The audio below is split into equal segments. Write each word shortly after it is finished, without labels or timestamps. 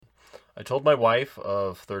I told my wife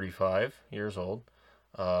of 35 years old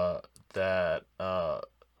that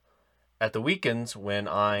at the weekends when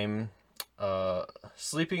I'm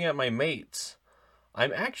sleeping at my mate's,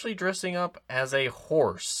 I'm actually dressing up as a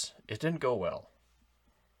horse. It didn't go well.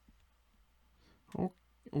 Oh,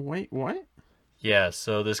 wait, what? Yeah,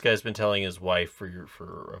 so this guy's been telling his wife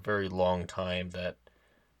for a very long time that,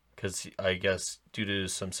 because I guess due to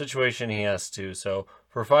some situation he has to. So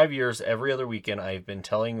for 5 years, every other weekend, I've been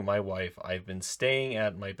telling my wife I've been staying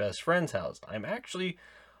at my best friend's house. I've actually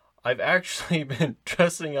been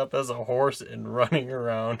dressing up as a horse and running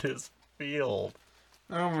around his field.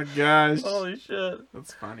 Oh my gosh. Holy shit.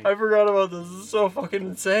 That's funny. I forgot about this. This is so fucking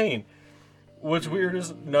insane. What's weird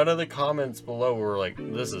is none of the comments below were like,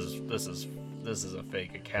 this is a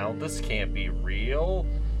fake account. This can't be real.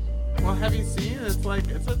 Well, have you seen? It's a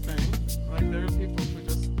thing. Like, there are people who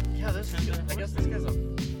just... Yeah, I guess this guy's a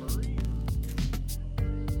furry.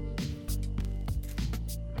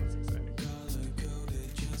 That's exciting.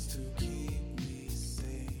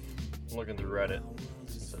 I'm looking through Reddit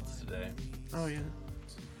since it's today. Oh, yeah.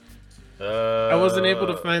 I wasn't able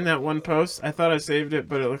to find that one post. I thought I saved it,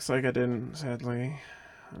 but it looks like I didn't, sadly.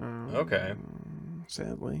 Okay.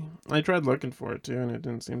 Sadly. I tried looking for it, too, and it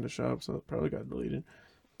didn't seem to show up, so it probably got deleted.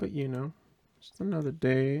 But, just another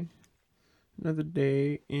day. Another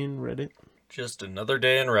day in Reddit. Just another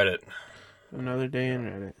day in Reddit. Another day in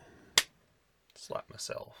Reddit. Slap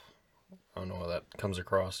myself. I don't know how that comes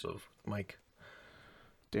across with Mike.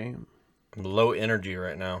 Damn. I'm low energy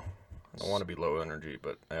right now. I don't want to be low energy,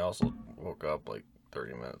 but I also woke up like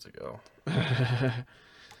 30 minutes ago.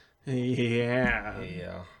 Yeah.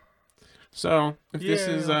 Yeah. So, if this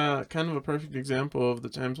is kind of a perfect example of the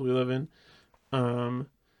times we live in, on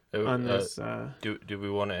this... Do we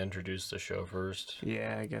want to introduce the show first?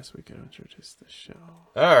 Yeah, I guess we could introduce the show.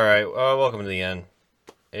 All right. Welcome to the end.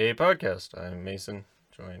 A podcast. I'm Mason,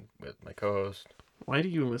 joined with my co-host. Why do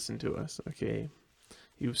you listen to us? Okay.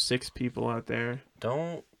 You 6 people out there.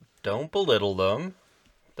 Don't belittle them.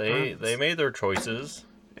 They made their choices.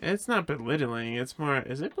 It's not belittling. It's more,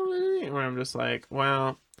 is it belittling? Or I'm just like,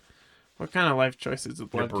 well, what kind of life choices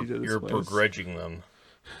have led you to this You're place? begrudging them.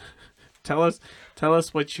 Tell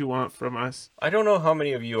us what you want from us. I don't know how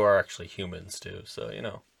many of you are actually humans too, so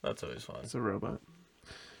that's always fun. It's a robot.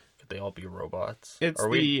 Could they all be robots? It's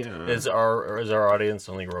Is our audience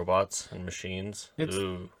only robots and machines? It's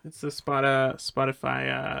the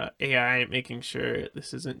Spotify AI making sure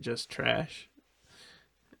this isn't just trash,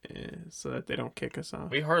 so that they don't kick us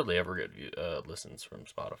off. We hardly ever get listens from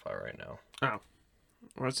Spotify right now. Oh,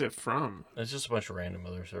 what's it from? It's just a bunch of random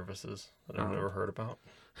other services that I've never heard about.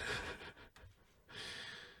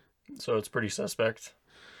 So it's pretty suspect.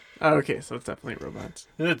 Oh, okay, so it's definitely robots.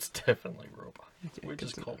 It's definitely robots. Okay, We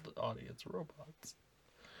just called the audience robots.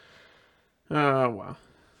 Oh, wow.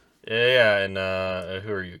 Yeah, and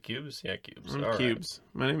who are you? Cubes? Yeah, Cubes. I'm All Cubes.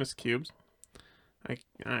 Right. My name is Cubes.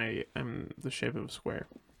 I'm the shape of a square.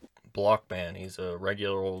 Blockman. He's a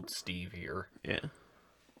regular old Steve here. Yeah.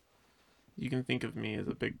 You can think of me as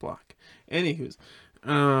a big block. Anywho's,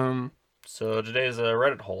 So today's a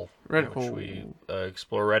Reddit hole. Reddit which hole. We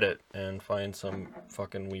explore Reddit and find some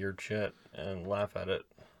fucking weird shit and laugh at it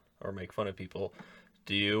or make fun of people.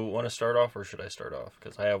 Do you want to start off or should I start off?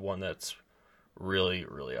 Because I have one that's really,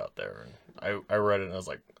 really out there. And I read it and I was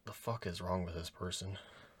like, the fuck is wrong with this person?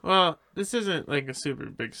 Well, this isn't like a super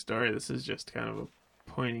big story. This is just kind of a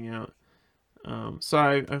pointing out. So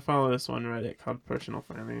I follow this one Reddit called Personal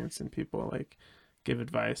Finance, and people like give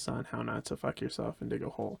advice on how not to fuck yourself and dig a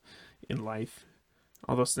hole in life.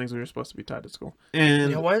 All those things we were supposed to be taught at school.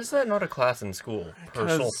 And yeah, why is that not a class in school?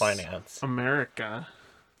 Personal finance. America.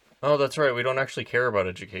 Oh, that's right. We don't actually care about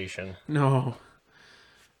education. No.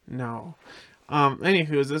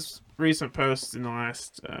 Anywho, this recent post in the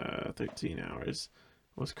last 13 hours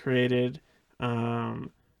was created.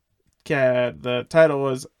 The title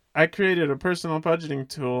was, I created a personal budgeting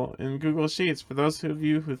tool in Google Sheets for those of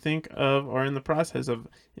you who think of or are in the process of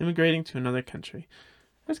immigrating to another country.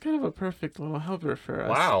 That's kind of a perfect little helper for us.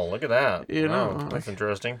 Wow, look at that. Wow, that's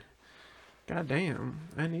interesting. God damn,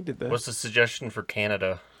 I needed this. What's the suggestion for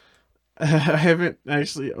Canada? I haven't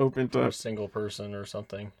actually opened Or up. a single person or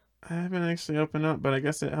something. I haven't actually opened up, but I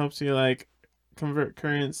guess it helps you like convert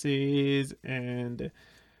currencies and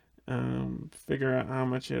figure out how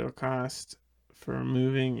much it'll cost for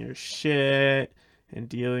moving your shit and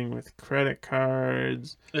dealing with credit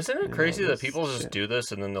cards. Isn't it crazy that people just do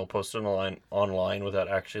this and then they'll post it online without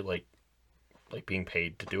actually like being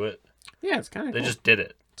paid to do it? Yeah, it's kind of They just did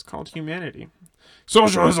it. It's called humanity.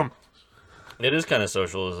 Socialism! It is kind of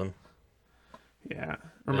socialism. Yeah.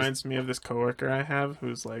 Reminds me of this coworker I have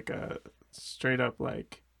who's like a straight up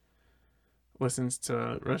like listens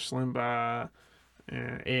to Rush Limbaugh,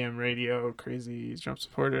 AM radio, crazy Trump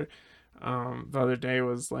supporter. The other day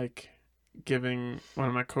was like giving one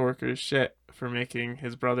of my coworkers shit for making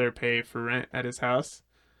his brother pay for rent at his house.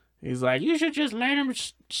 He's like, you should just let him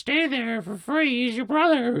stay there for free. He's your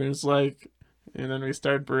brother. And it's like, and then we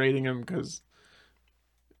started berating him because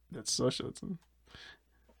that's socialism.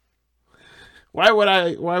 Why would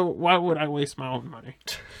I waste my own money?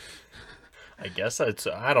 I guess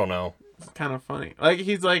I don't know. It's kind of funny. Like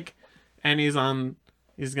he's like, and he's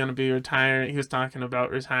gonna be retiring. He was talking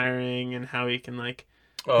about retiring and how he can like,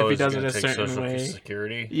 Oh, if he is does gonna it a take certain Social way.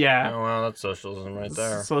 Security? Yeah. Oh, well, that's socialism right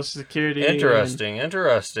there. Social Security. Interesting.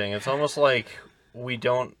 It's almost like we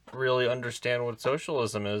don't really understand what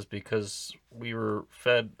socialism is because we were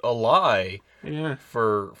fed a lie Yeah.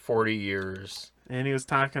 for 40 years. And he was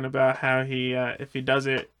talking about how he, if he does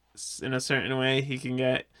it in a certain way, he can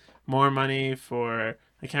get more money for,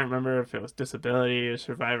 I can't remember if it was disability or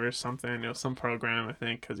survivor something. It was some program, I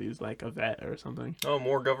think, because he's like a vet or something. Oh,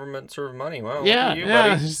 more government served money. Wow. Yeah, Look at you, yeah.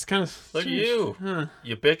 buddy. It's kind of Look at you. Huh.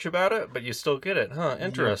 You bitch about it, but you still get it. Huh.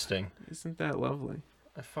 Interesting. Isn't that lovely?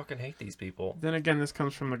 I fucking hate these people. Then again, this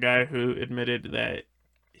comes from a guy who admitted that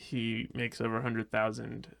he makes over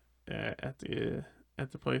 100,000 at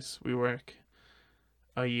the place we work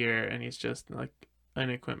a year, and he's just like an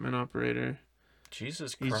equipment operator.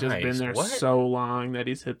 Jesus Christ. He's just been there what? so long that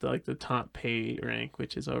he's hit the top pay rank,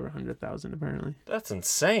 which is over 100,000 apparently. That's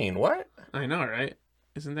insane. What? I know, right?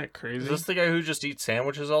 Isn't that crazy? Is this the guy who just eats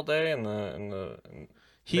sandwiches all day and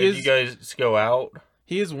He is. you guys go out?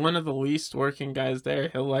 He is one of the least working guys there.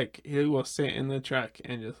 He will sit in the truck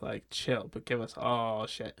and just like chill, but give us all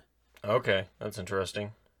shit. Okay, that's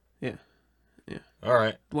interesting. Yeah. Yeah. All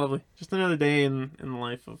right. Lovely. Just another day in the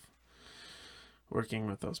life of working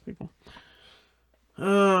with those people.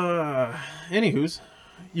 Anywho's,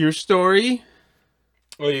 your story.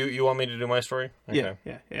 Well, you want me to do my story? Okay.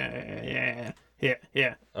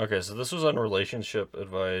 Yeah. Okay, so this was on relationship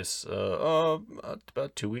advice.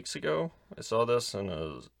 About 2 weeks ago, I saw this and I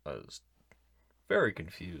was very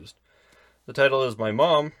confused. The title is "My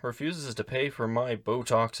Mom Refuses to Pay for My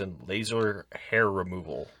Botox and Laser Hair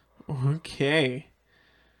Removal." Okay.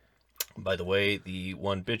 By the way, the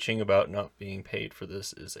one bitching about not being paid for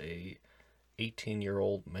this is a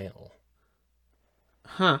 18-year-old male.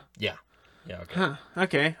 Huh. Yeah. Yeah, okay. Huh.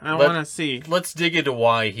 Okay. I want to see. Let's dig into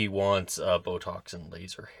why he wants Botox and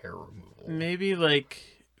laser hair removal.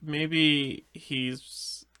 Maybe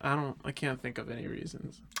he's... I can't think of any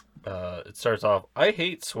reasons. It starts off, I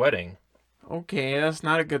hate sweating. Okay, that's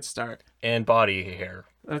not a good start. And body hair.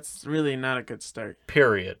 That's really not a good start.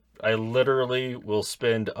 Period. I literally will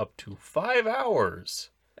spend up to 5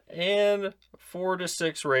 hours and 4 to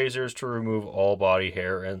 6 razors to remove all body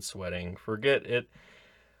hair and sweating. Forget it.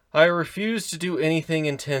 I refuse to do anything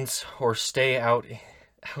intense or stay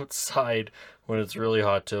outside when it's really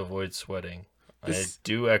hot to avoid sweating. I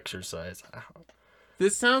do exercise.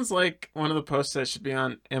 This sounds like one of the posts that should be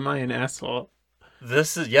on Am I an Asshole?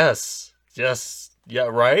 This is, yes, yeah,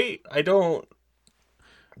 right?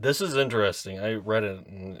 This is interesting. I read it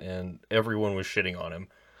and everyone was shitting on him.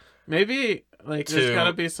 Maybe, there's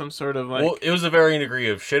gotta be some sort of, Well, it was a varying degree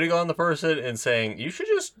of shitting on the person and saying, you should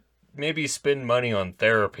just maybe spend money on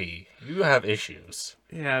therapy. You have issues.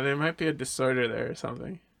 Yeah, there might be a disorder there or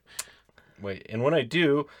something. Wait, and when I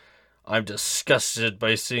do, I'm disgusted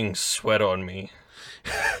by seeing sweat on me.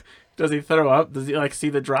 Does he throw up? Does he see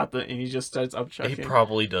the drop and he just starts upchucking? He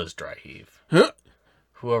probably does dry heave. Huh?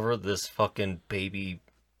 Whoever this fucking baby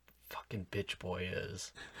fucking bitch boy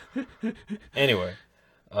is. Anyway,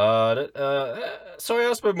 so I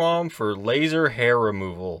asked my mom for laser hair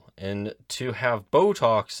removal and to have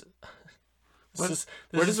Botox. This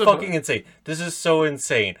is fucking insane. This is so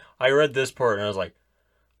insane. I read this part and I was like,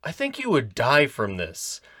 I think you would die from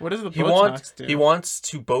this. What does the Botox do? He wants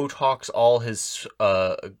to Botox all his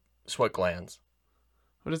sweat glands.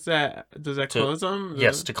 What is that? Does that close them?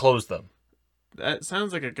 Yes, to close them. That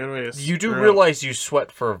sounds like a good way to... You do realize you sweat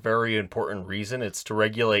for a very important reason. It's to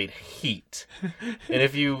regulate heat. And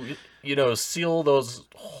if you seal those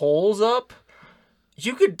holes up,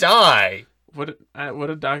 you could die. Would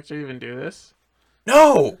a doctor even do this?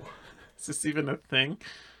 No! Is this even a thing?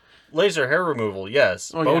 Laser hair removal,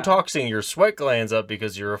 yes. Oh, Botoxing your sweat glands up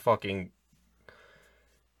because you're a fucking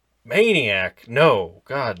maniac. No.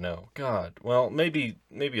 God, no. God. Well, maybe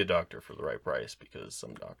a doctor for the right price because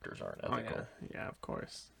some doctors aren't ethical. Oh, yeah, of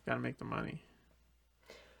course. Gotta make the money.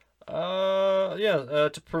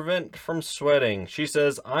 To prevent from sweating. She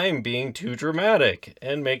says, I'm being too dramatic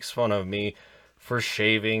and makes fun of me for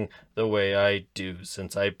shaving the way I do,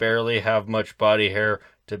 since I barely have much body hair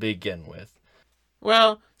to begin with.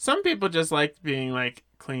 Well, some people just like being like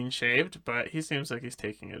clean shaved, but he seems like he's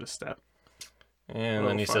taking it a step. And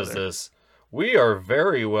then he says this, we are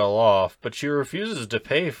very well off, but she refuses to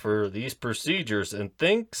pay for these procedures and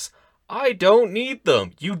thinks I don't need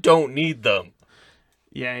them. You don't need them.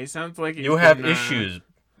 Yeah, he sounds like he's You have issues.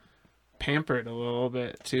 Pampered a little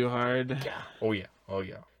bit too hard. Yeah. Oh, yeah. Oh,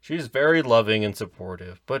 yeah. She's very loving and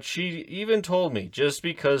supportive, but she even told me just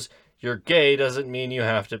because you're gay doesn't mean you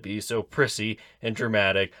have to be so prissy and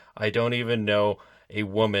dramatic. I don't even know a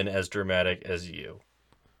woman as dramatic as you.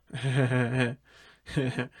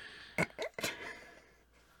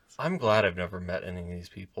 I'm glad I've never met any of these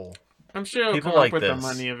people. I'm sure he'll People come like up with the this.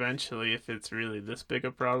 money eventually if it's really this big a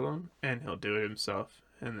problem, and he'll do it himself,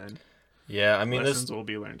 and then Yeah, I mean, lessons will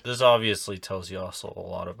be learned. this obviously tells you also a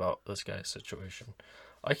lot about this guy's situation.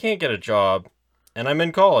 I can't get a job, and I'm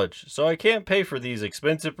in college, so I can't pay for these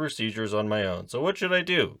expensive procedures on my own. So what should I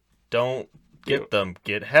do? Don't get them.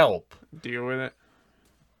 Get help. Deal with it.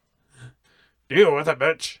 Deal with it,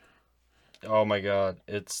 bitch. Oh my god,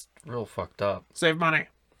 it's real fucked up. Save money.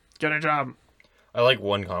 Get a job. I like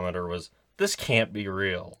one commenter was, this can't be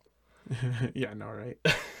real. Yeah, no, right?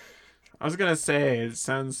 I was gonna say, it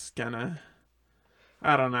sounds kinda...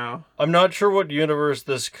 I don't know. I'm not sure what universe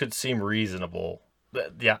this could seem reasonable.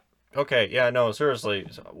 Yeah. Okay, yeah, no, seriously.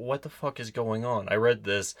 What the fuck is going on? I read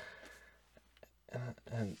this,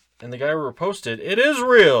 and the guy reposted, it is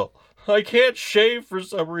real! I can't shave for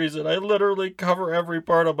some reason. I literally cover every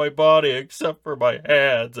part of my body except for my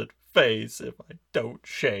hands and face if I don't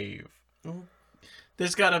shave.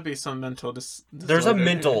 There's gotta be some mental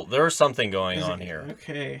There's something going on here.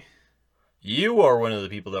 Okay. You are one of the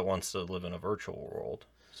people that wants to live in a virtual world,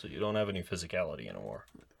 so you don't have any physicality anymore.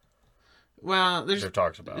 Well, there's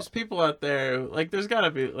people out there, like, there's gotta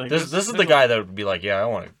be, like... This is the guy that would be like, yeah, I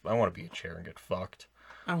want to be a chair and get fucked.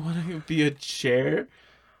 I want to be a chair?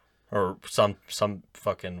 Or some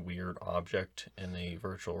fucking weird object in a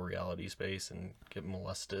virtual reality space and get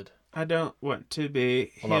molested. I don't want to be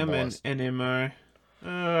him anymore.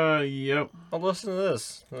 Yep. I'll listen to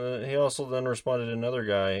this. He also then responded to another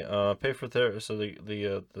guy. Pay for therapy. So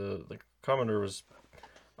the commenter was,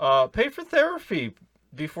 pay for therapy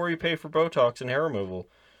before you pay for Botox and hair removal.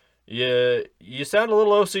 Yeah, you sound a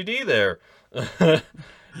little OCD there.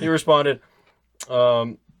 He responded,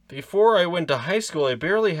 before I went to high school, I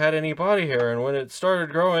barely had any body hair, and when it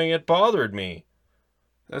started growing, it bothered me.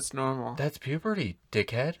 That's normal. That's puberty,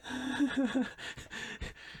 dickhead.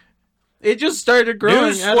 It just started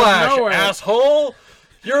growing out of nowhere. Asshole!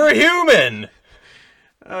 You're a human!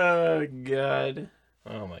 Oh, God.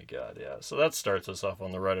 Oh, my God, yeah. So that starts us off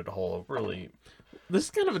on the Reddit hole. Really... This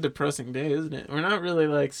is kind of a depressing day, isn't it? We're not really,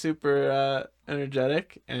 like, super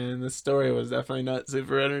energetic, and the story was definitely not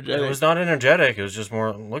super energetic. It was not energetic. It was just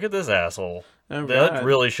more, look at this asshole. Oh, that God.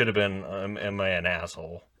 really should have been, am I an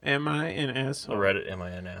asshole? Am I an asshole? The Reddit, am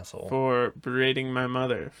I an asshole? For berating my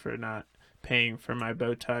mother for not paying for my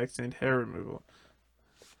Botox and hair removal.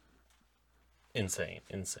 Insane.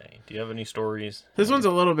 Do you have any stories? This one's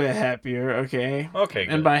a little bit happier, okay? Okay,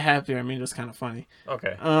 good. And by happier, I mean just kind of funny.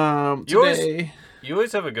 Okay. Today... You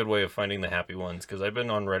always have a good way of finding the happy ones, because I've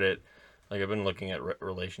been on Reddit, like, I've been looking at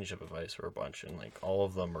relationship advice for a bunch, and, like, all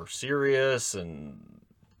of them are serious and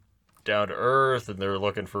down to earth, and they're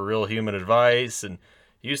looking for real human advice, and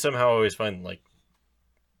you somehow always find, like,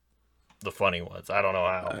 the funny ones. I don't know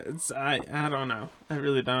how. I don't know. I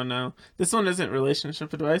really don't know. This one isn't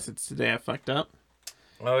relationship advice. It's today I fucked up.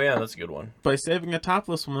 Oh, yeah, that's a good one. By saving a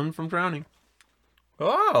topless woman from drowning.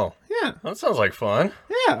 Oh. Yeah. That sounds like fun.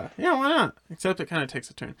 Yeah, why not? Except it kind of takes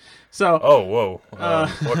a turn. So. Oh, whoa.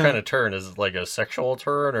 What kind of turn? Is it like a sexual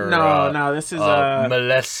turn? Or no, this is a...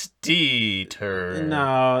 molesty turn.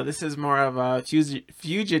 No, this is more of a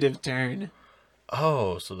fugitive turn.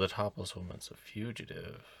 Oh, so the topless woman's a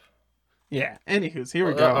fugitive. Yeah, anywho's, here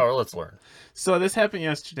we go. Oh, let's learn. So this happened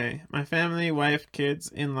yesterday. My family, wife, kids,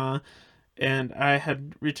 in-law, and I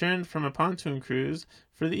had returned from a pontoon cruise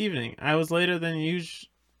for the evening. I was later than usual,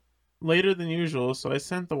 so I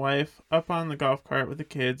sent the wife up on the golf cart with the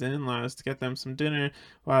kids and in-laws to get them some dinner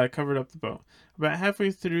while I covered up the boat. About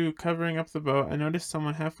halfway through covering up the boat, I noticed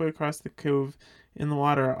someone halfway across the cove in the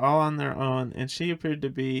water all on their own, and she appeared to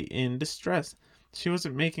be in distress. She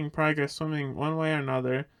wasn't making progress swimming one way or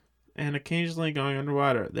another, and occasionally going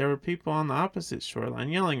underwater. There were people on the opposite shoreline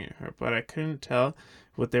yelling at her, but I couldn't tell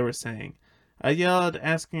what they were saying. I yelled,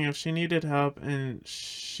 asking if she needed help, and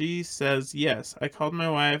she says yes. I called my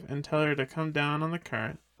wife and tell her to come down on the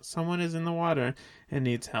cart. Someone is in the water and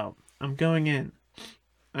needs help. I'm going in.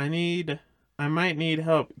 I I might need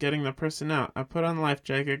help getting the person out. I put on the life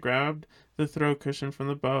jacket, grabbed the throw cushion from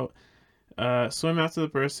the boat, swim after the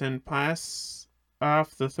person, pass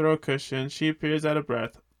off the throw cushion. She appears out of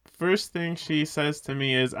breath. First thing she says to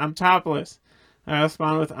me is, I'm topless. I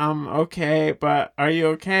respond with, okay, but are you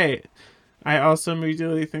okay? I also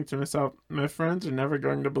immediately think to myself, my friends are never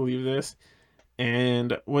going to believe this.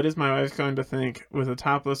 And what is my wife going to think with a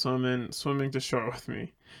topless woman swimming to shore with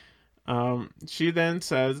me? She then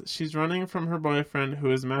says she's running from her boyfriend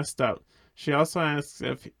who is messed up. She also asks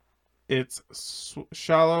if it's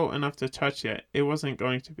shallow enough to touch yet. It wasn't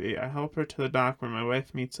going to be. I help her to the dock where my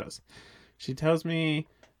wife meets us. She tells my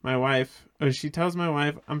wife,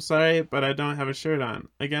 I'm sorry, but I don't have a shirt on.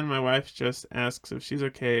 Again, my wife just asks if she's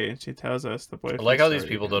okay, and she tells us the boyfriend. I like how these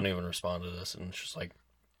people don't even respond to this, and it's just like,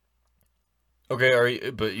 okay, are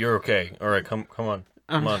you? But you're okay. All right, come on.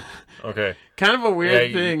 Come on. Okay. Kind of a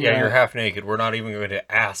weird thing. Yeah, you're half naked. We're not even going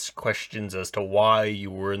to ask questions as to why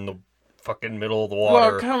you were in the fucking middle of the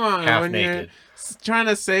water. Well, come on. Half when naked. You're trying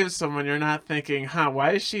to save someone, you're not thinking,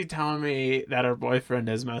 why is she telling me that her boyfriend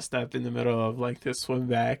is messed up in the middle of like this swim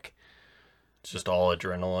back? It's just all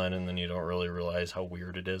adrenaline, and then you don't really realize how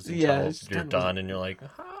weird it is until you're done, and you're like,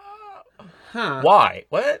 why?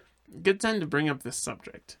 What? Good time to bring up this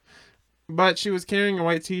subject. But she was carrying a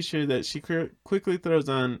white t-shirt that she quickly throws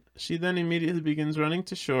on. She then immediately begins running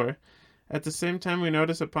to shore. At the same time, we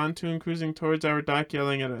notice a pontoon cruising towards our dock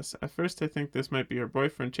yelling at us. At first, I think this might be her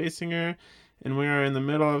boyfriend chasing her, and we are in the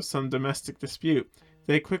middle of some domestic dispute.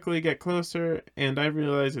 They quickly get closer, and I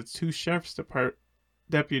realize it's two sheriff's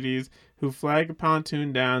deputies who flag a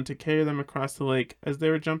pontoon down to carry them across the lake. As they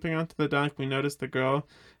were jumping onto the dock, we noticed the girl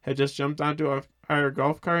had just jumped onto our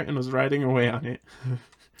golf cart and was riding away on it.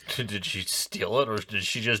 Did she steal it, or did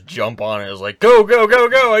she just jump on it? It was like, go, go, go,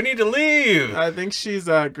 go, I need to leave! I think she's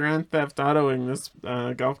Grand Theft Autoing this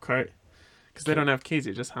golf cart. Because they don't have keys,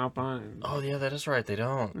 you just hop on. And... Oh, yeah, that is right, they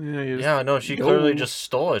don't. Yeah, no, she clearly just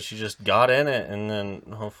stole it. She just got in it and then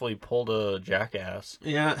hopefully pulled a jackass.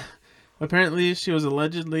 Yeah. Apparently, she was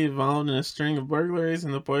allegedly involved in a string of burglaries,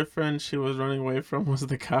 and the boyfriend she was running away from was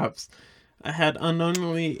the cops. I had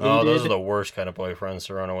unknowingly aided... Oh, those are the worst kind of boyfriends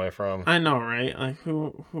to run away from. I know, right? Like,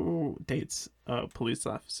 who dates a police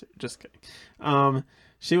officer? Just kidding.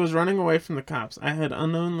 She was running away from the cops. I had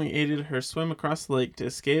unknowingly aided her swim across the lake to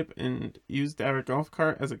escape and used our golf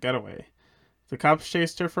cart as a getaway. The cops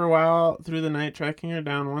chased her for a while through the night, tracking her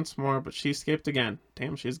down once more, but she escaped again.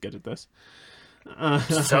 Damn, she's good at this.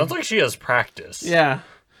 Sounds like she has practice. Yeah.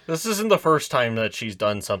 This isn't the first time that she's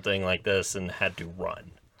done something like this and had to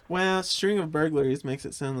run. Well, string of burglaries makes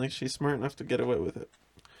it sound like she's smart enough to get away with it.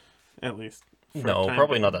 At least. No,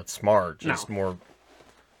 probably not that smart. Just more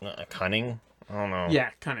cunning. I don't know. Yeah,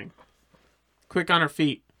 cunning. Quick on her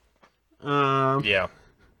feet. Yeah.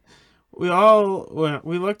 We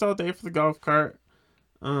looked all day for the golf cart.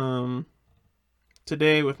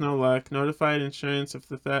 Today, with no luck, notified insurance of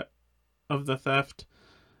the theft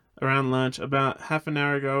around lunch. About half an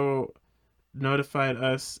hour ago, notified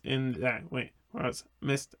us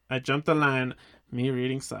I jumped the line. Me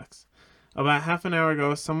reading sucks. About half an hour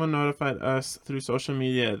ago, someone notified us through social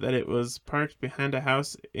media that it was parked behind a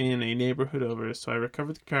house in a neighborhood over, so I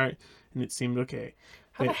recovered the cart, and it seemed okay.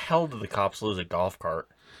 How the hell did the cops lose a golf cart?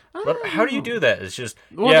 But how do you do that? It's just...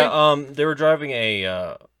 they were driving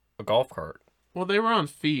a golf cart. Well, they were on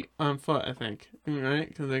foot, I think, right?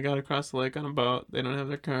 Because they got across the lake on a boat. They don't have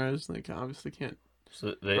their cars. They obviously can't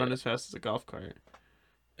run as fast as a golf cart.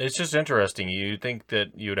 It's just interesting. You'd think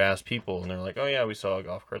that you'd ask people, and they're like, oh, yeah, we saw a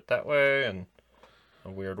golf cart that way, and a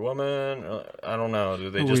weird woman. I don't know. Do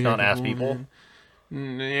they just not ask people?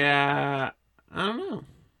 Yeah. I don't know.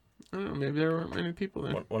 Maybe there weren't many people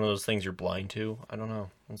there. One of those things you're blind to? I don't know.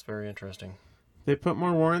 That's very interesting. They put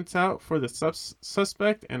more warrants out for the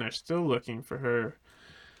suspect and are still looking for her.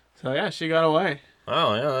 So, yeah, she got away.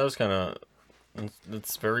 Oh, yeah, that was kind of...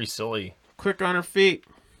 It's very silly. Quick on her feet.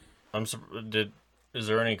 Is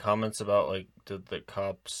there any comments about, like, did the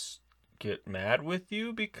cops get mad with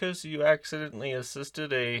you because you accidentally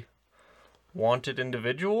assisted a wanted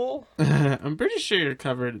indiviual? I'm pretty sure you're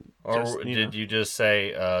covered. Or did you just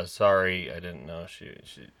say, sorry, I didn't know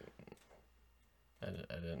I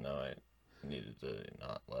didn't know I needed to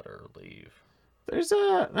not let her leave? There's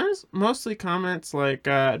mostly comments like,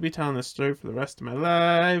 I'd be telling this story for the rest of my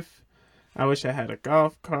life. I wish I had a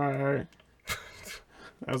golf cart.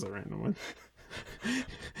 That was a random one.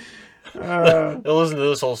 Listen to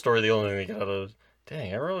this whole story. The only thing I got is,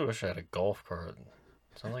 dang, I really wish I had a golf cart.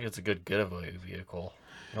 Sounds like it's a good getaway vehicle.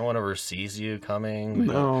 No one ever sees you coming.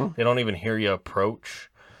 No. They don't even hear you approach.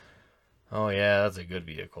 Oh, yeah, that's a good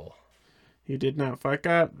vehicle. You did not fuck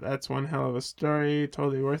up. That's one hell of a story.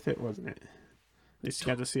 Totally worth it, wasn't it? At least you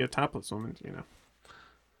got to see a topless woman, you know.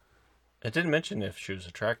 It didn't mention if she was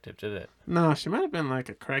attractive, did it? No, she might have been like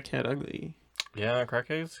a crackhead ugly. Yeah,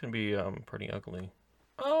 crackheads can be pretty ugly.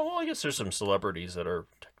 Oh, well, I guess there's some celebrities that are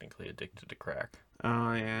technically addicted to crack.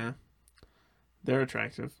 Oh, yeah. They're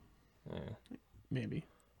attractive. Yeah, Maybe.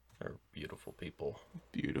 they're beautiful people.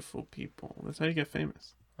 Beautiful people. That's how you get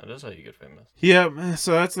famous. That is how you get famous. Yep,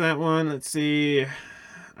 so that's that one. Let's see.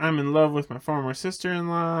 I'm in love with my former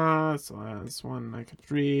sister-in-law. So that's one I could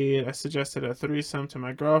read. I suggested a threesome to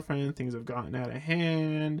my girlfriend. Things have gotten out of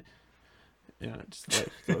hand. Yeah, just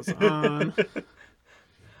life goes on.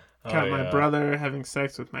 Got my brother having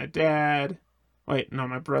sex with my dad. Wait, no,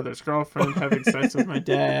 my brother's girlfriend having sex with my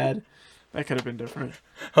dad. That could have been different.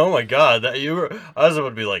 Oh my god, I was about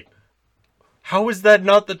to be like, how is that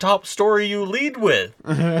not the top story you lead with?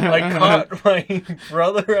 I caught my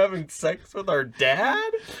brother having sex with our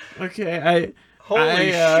dad? Okay,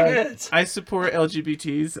 Holy shit. I support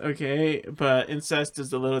LGBTs, okay, but incest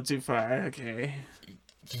is a little too far, okay.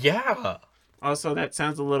 Yeah. Also, that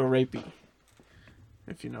sounds a little rapey,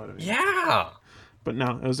 if you know what I mean. Yeah. But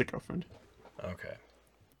no, it was a girlfriend. Okay.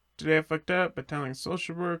 Today I fucked up by telling a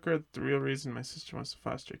social worker the real reason my sister wants to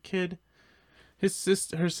foster a kid. Her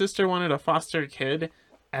sister wanted a foster kid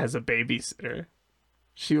as a babysitter.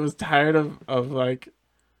 She was tired of like...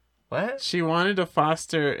 What? She wanted to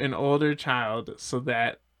foster an older child so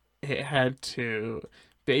that it had to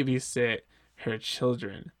babysit her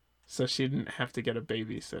children. So she didn't have to get a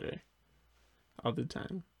babysitter all the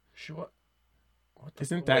time.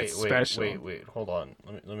 Isn't that special? Wait, hold on.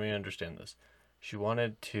 Let me understand this. She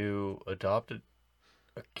wanted to adopt a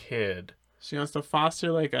kid. She wants to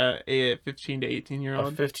foster like a 15 to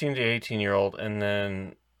 18-year-old. A 15 to 18-year-old, and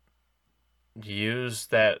then use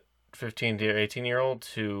that 15 to 18-year-old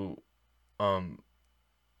to,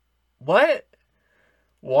 what?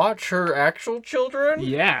 Watch her actual children?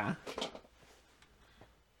 Yeah.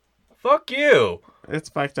 Fuck you. It's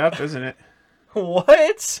fucked up, isn't it?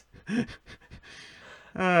 What?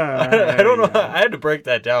 I don't know. I had to break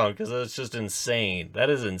that down because it's just insane. That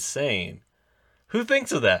is insane. Who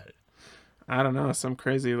thinks of that? I don't know. Some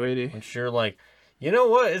crazy lady. When you're like, you know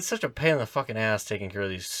what? It's such a pain in the fucking ass taking care of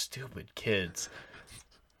these stupid kids.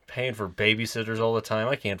 Paying for babysitters all the time.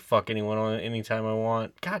 I can't fuck anyone on anytime I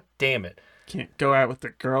want. God damn it. Can't go out with the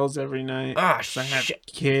girls every night. Ah, I have shit.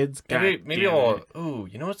 kids. Maybe I'll... Ooh,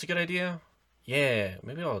 you know what's a good idea? Yeah,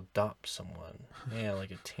 maybe I'll adopt someone. Yeah,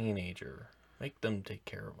 like a teenager. Make them take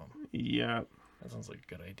care of them. Yep. That sounds like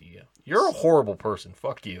a good idea. You're a horrible person.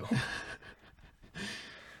 Fuck you.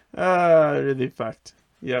 Really fucked.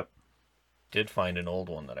 Yep. Did find an old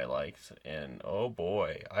one that I liked, and oh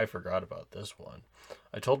boy, I forgot about this one.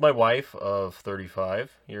 I told my wife of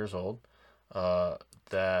 35 years old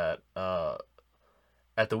that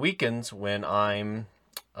at the weekends when I'm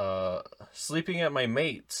sleeping at my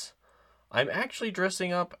mate's, I'm actually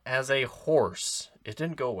dressing up as a horse. It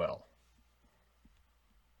didn't go well.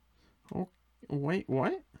 Oh, wait,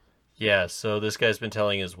 what? Yeah, so this guy's been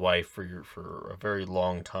telling his wife for a very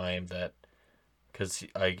long time that, because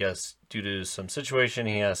I guess due to some situation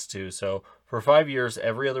he has to. So for 5 years,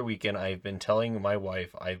 every other weekend, I've been telling my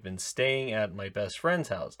wife I've been staying at my best friend's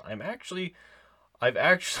house. I've actually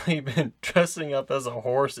been dressing up as a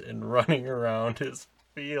horse and running around his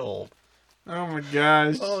field. Oh my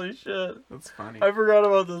gosh. Holy shit. That's funny. I forgot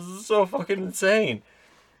about this. This is so fucking insane.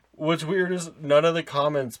 What's weird is none of the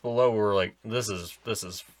comments below were like, this is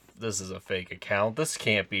a fake account. This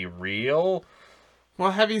can't be real.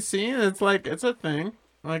 Well, have you seen? It's a thing.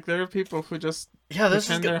 Like, there are people who just I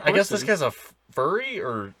guess this guy's a furry,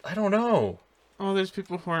 or I don't know. Oh, there's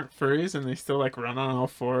people who aren't furries and they still like run on all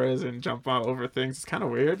fours and jump all over things. It's kind of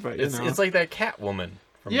weird, but it's like that cat woman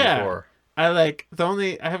from before. I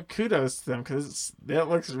have kudos to them because it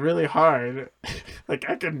looks really hard. Like,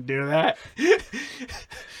 I couldn't do that.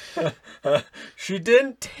 She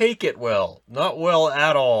didn't take it well. Not well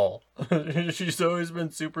at all. She's always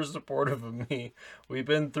been super supportive of me. We've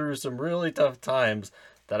been through some really tough times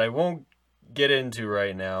that I won't get into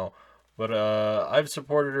right now. But I've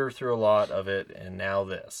supported her through a lot of it, and now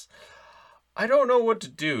this. I don't know what to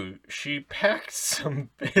do. She packed some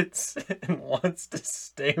bits and wants to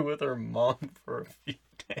stay with her mom for a few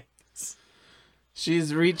days.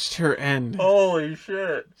 She's reached her end. Holy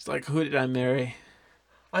shit. She's like, who did I marry?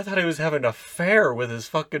 I thought he was having an affair with his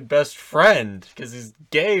fucking best friend because he's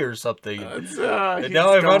gay or something. And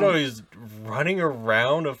now I found out he's running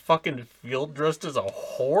around a fucking field dressed as a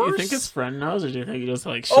horse. You think his friend knows, or do you think he just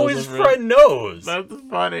like? Oh, his friend knows. That's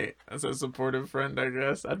funny. As a supportive friend, I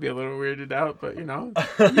guess I'd be a little weirded out, but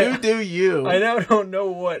you do you. I now don't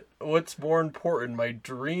know what's more important: my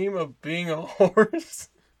dream of being a horse,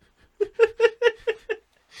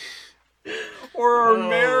 or our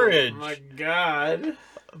marriage. Oh my god.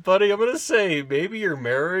 Buddy, I'm gonna say maybe your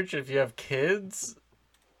marriage if you have kids.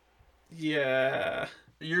 Yeah.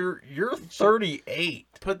 You're 38.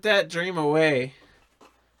 Put that dream away.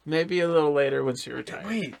 Maybe a little later once you retire.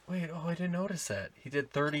 Wait. Oh, I didn't notice that. He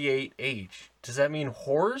did 38H. Does that mean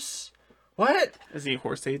horse? What? Is he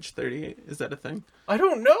horse age 38? Is that a thing? I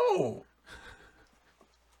don't know.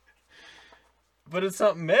 But it's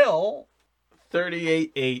not male.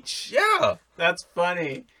 38H. Yeah. That's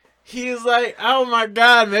funny. He's like, oh my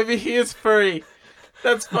god, maybe he is furry.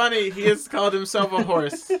 That's funny. He has called himself a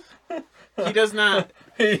horse. He does not.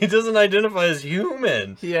 He doesn't identify as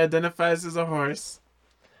human. He identifies as a horse.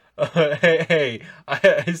 Hey,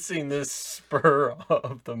 I seen this spur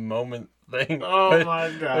of the moment thing. Oh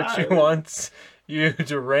my god. But she wants you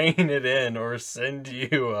to rein it in or send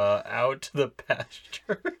you out to the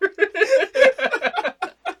pasture.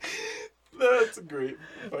 That's great.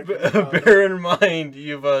 Bear in mind,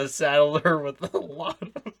 you've saddled her with a lot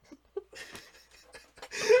of...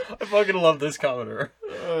 I fucking love this commenter.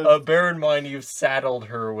 Bear in mind, you've saddled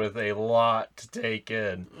her with a lot to take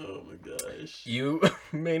in. Oh my gosh. You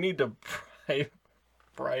may need to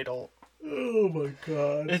bridle. Oh my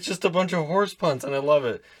god. It's just a bunch of horse puns, and I love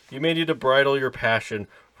it. You may need to bridle your passion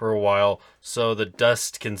for a while so the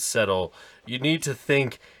dust can settle. You need to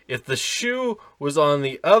think, if the shoe was on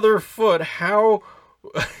the other foot, how...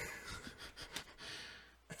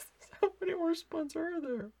 How many horse puns are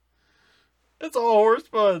there? It's all horse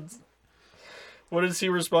puns. What does he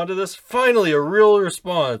respond to this? Finally, a real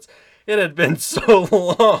response. It had been so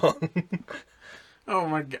long. Oh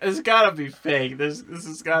my god. It's gotta be fake. This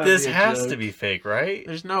has gotta be a has joke. to be fake, right?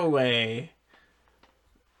 There's no way.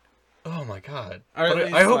 Oh my god. Or at But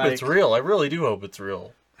least, I hope like- it's real. I really do hope it's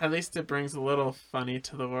real. At least it brings a little funny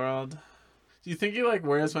to the world. Do you think he like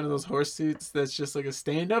wears one of those horse suits that's just like a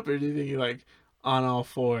stand-up, or do you think he like on all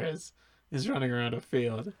fours is running around a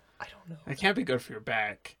field? I don't know. That can't be good for your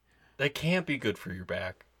back. That can't be good for your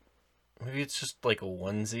back. Maybe it's just like a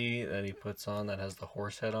onesie that he puts on that has the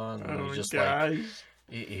horse head on. And Oh he my just gosh.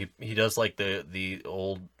 like he does like the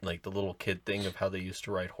old like the little kid thing of how they used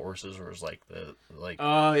to ride horses, where it's like the like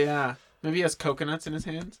Oh yeah. Maybe he has coconuts in his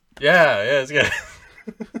hands. yeah it's good.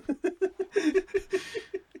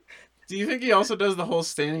 Do you think he also does the whole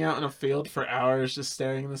standing out in a field for hours just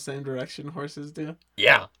staring in the same direction horses do?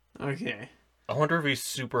 Yeah. Okay. I wonder if he's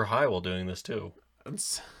super high while doing this too.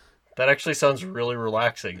 That's... That actually sounds really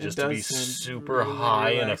relaxing, It just to be does sound super really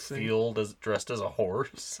high relaxing. in a field dressed as a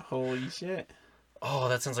horse. Holy shit. Oh,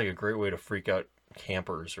 that sounds like a great way to freak out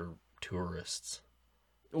campers or tourists.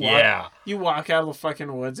 Yeah. You walk out of the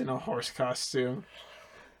fucking woods in a horse costume.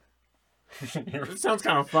 You're, It sounds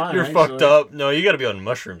kind of fun. you're actually. fucked up. No, you got to be on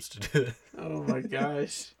mushrooms to do it. Oh my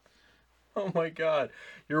gosh. Oh my god.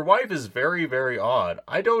 Your wife is very, very odd.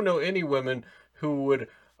 I don't know any women who would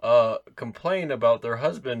complain about their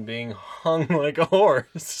husband being hung like a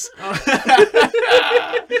horse.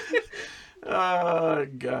 Oh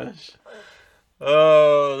gosh.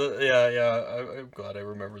 Oh, yeah. I'm glad I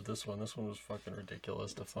remembered this one. This one was fucking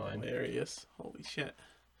ridiculous to find. Hilarious. Holy shit.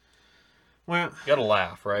 Well, You gotta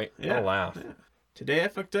laugh, right? You yeah, gotta laugh. yeah. Today I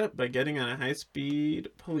fucked up by getting on a high-speed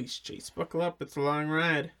police chase. Buckle up, it's a long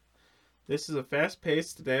ride. This is a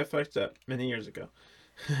fast-paced Today I fucked up many years ago.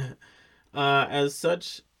 As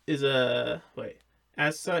such is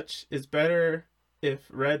better if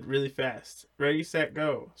read really fast. Ready, set,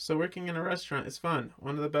 go. So working in a restaurant is fun.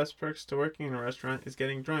 One of the best perks to working in a restaurant is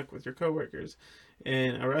getting drunk with your coworkers.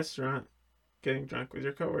 In a restaurant, getting drunk with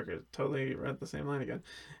your coworkers. Totally read the same line again.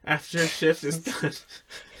 After shift is done.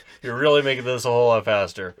 You're really making this a whole lot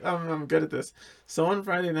faster. I'm good at this. So on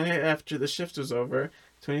Friday night after the shift was over,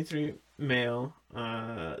 23 male,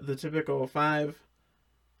 the typical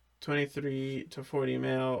 23 to 40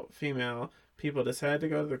 male, female people decided to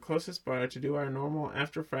go to the closest bar to do our normal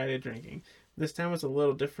after Friday drinking. This time was a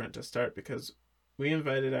little different to start because we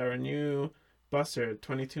invited our new busser,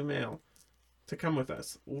 22 male, to come with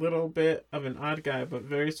us. Little bit of an odd guy, but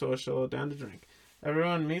very social, down to drink.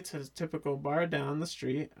 Everyone meets at a typical bar down the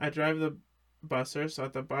street. I drive the busser, so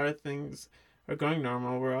at the bar things are going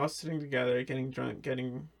normal. We're all sitting together, getting drunk,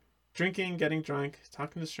 getting drunk,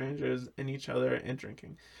 talking to strangers and each other and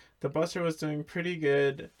drinking. The busser was doing pretty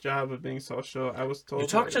good job of being social. I was told.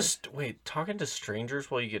 Talking to strangers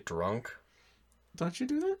while you get drunk? Don't you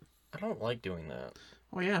do that? I don't like doing that.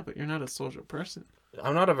 Oh yeah, but you're not a social person.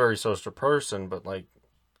 I'm not a very social person, but like,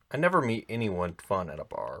 I never meet anyone fun at a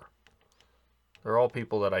bar. They're all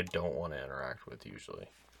people that I don't want to interact with usually.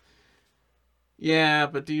 Yeah,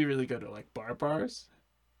 but do you really go to like bars?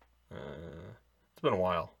 It's been a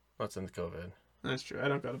while. Not since COVID. That's true. I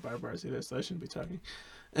don't go to bars either, so I shouldn't be talking.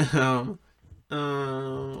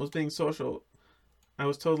 Was being social. I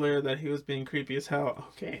was told later that he was being creepy as hell.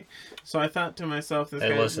 Okay, so I thought to myself,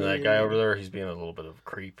 Hey, listen, that guy over there, he's being a little bit of a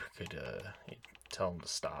creep. Could you tell him to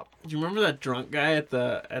stop? Do you remember that drunk guy at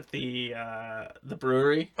the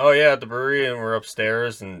brewery? Oh yeah, at the brewery, and we're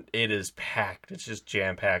upstairs, and it is packed. It's just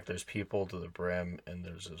jam packed. There's people to the brim, and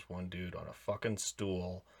there's this one dude on a fucking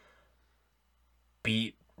stool,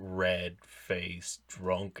 beat red face,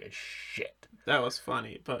 drunk as shit. That was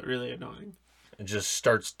funny, but really annoying. And just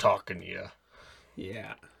starts talking to you.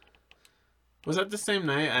 Yeah. Was that the same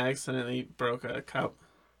night I accidentally broke a cup?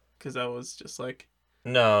 Because I was just like...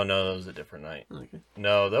 No, that was a different night. Okay.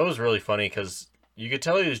 No, that was really funny because you could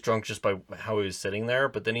tell he was drunk just by how he was sitting there,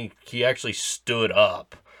 but then he actually stood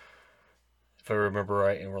up, if I remember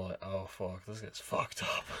right, and we're like, oh, fuck, this guy's fucked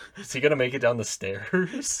up. Is he going to make it down the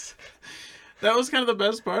stairs? That was kind of the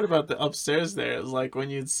best part about the upstairs there. It was like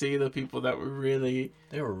when you'd see the people that were really...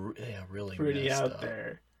 They were really pretty out up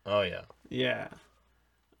there. Oh, yeah. Yeah.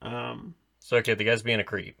 So, okay, the guy's being a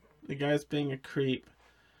creep. The guy's being a creep.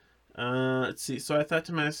 Let's see. So I thought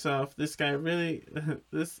to myself, this guy really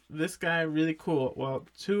cool. Well,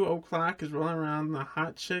 2:00 is rolling around. The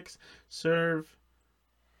hot chicks serve.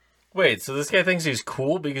 Wait, so this guy thinks he's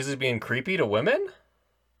cool because he's being creepy to women?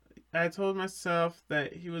 I told myself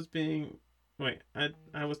that he was being... Wait,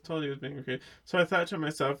 I was told he was being a creep. So I thought to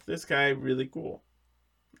myself, this guy really cool.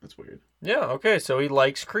 That's weird. Yeah, okay, so he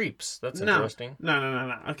likes creeps. That's interesting.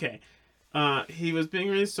 No. Okay. He was being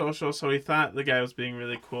really social, so he thought the guy was being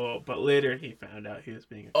really cool, but later he found out he was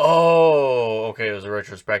being a... Oh, okay, it was a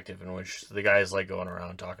retrospective in which the guy's like going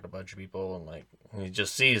around talking to a bunch of people and like he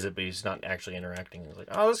just sees it, but he's not actually interacting. He's like,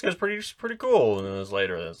 oh, this guy's pretty cool. And then it's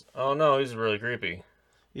later, this, oh no, he's really creepy.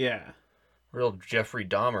 Yeah. Real Jeffrey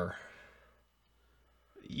Dahmer.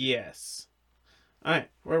 Yes. Alright,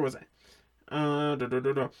 where was I? Well,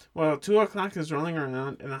 2:00 is rolling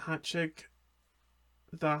around, and the hot chick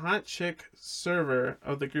server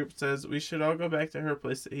of the group says we should all go back to her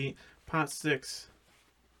place to eat pot stickers,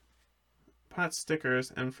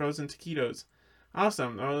 and frozen taquitos.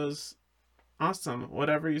 Awesome. That was awesome.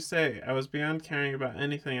 Whatever you say. I was beyond caring about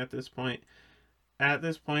anything at this point.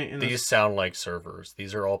 These sound like servers.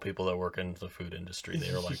 These are all people that work in the food industry. They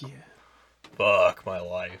are like, yeah. Fuck my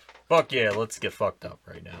life. Fuck yeah, let's get fucked up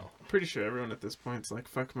right now. Pretty sure everyone at this point is like,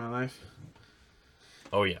 fuck my life.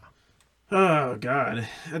 Oh yeah. Oh god.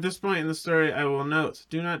 At this point in the story, I will note,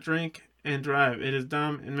 do not drink and drive. It is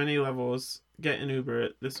dumb in many levels. Get an Uber.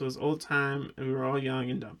 This was old time and we were all young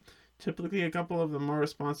and dumb. Typically a couple of the more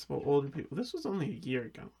responsible older people. This was only a year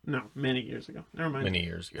ago. No, many years ago. Never mind. Many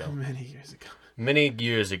years ago. Many years ago. Many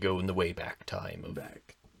years ago in the way back time of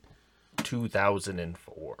Back.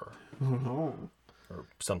 2004. Oh. Or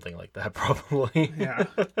something like that, probably. Yeah.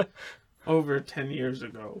 Over 10 years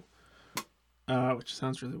ago. Which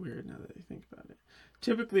sounds really weird now that you think about it.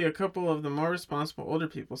 Typically, a couple of the more responsible older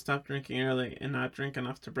people stop drinking early and not drink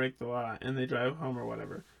enough to break the law, and they drive home or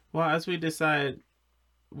whatever. Well, as we decide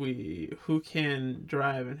who can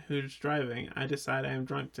drive and who's driving, I decide I'm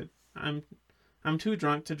too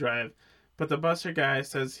drunk to drive. But the busser guy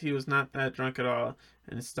says he was not that drunk at all,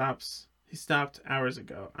 and he stopped hours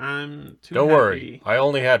ago. I'm too Don't happy. worry, I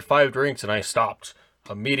only had 5 drinks and I stopped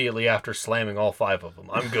immediately after slamming all 5 of them.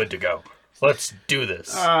 I'm good to go. Let's do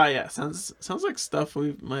this. Yeah, sounds like stuff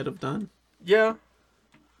we might have done. Yeah,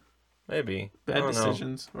 maybe. Bad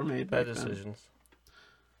decisions were made. Bad decisions.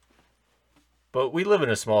 But we live in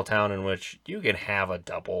a small town in which you can have a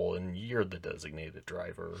double and you're the designated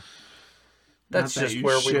driver. That's just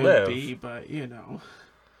where we live. Be, but you know.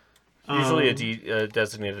 Usually a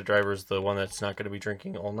designated driver is the one that's not going to be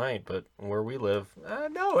drinking all night, but where we live,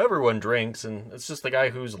 no, everyone drinks, and it's just the guy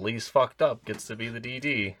who's least fucked up gets to be the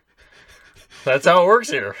DD. That's how it works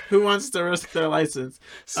here. Who wants to risk their license?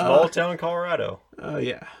 Small town Colorado. Oh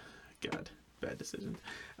yeah. God, bad decisions.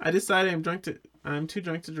 I decided I'm too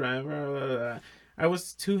drunk to drive. I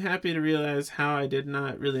was too happy to realize how I did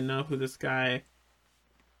not really know who this guy,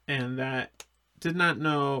 and that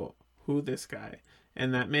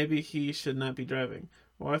maybe he should not be driving.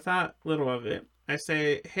 Well, I thought little of it. I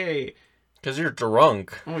say, hey. Because you're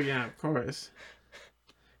drunk. Oh yeah, of course.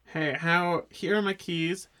 Hey, here are my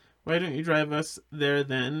keys. Why don't you drive us there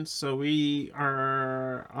then? So we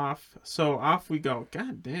are off. So off we go.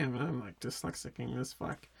 God damn, I'm like dyslexicing this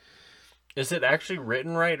fuck. Is it actually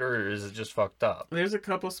written right, or is it just fucked up? There's a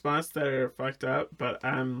couple spots that are fucked up, but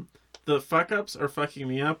the fuck ups are fucking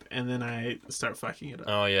me up, and then I start fucking it up.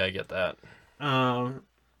 Oh yeah, I get that.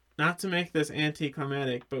 Not to make this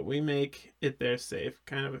anticlimactic, but we make it there safe.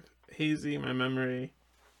 Kind of hazy my memory.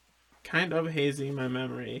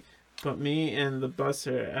 But me and the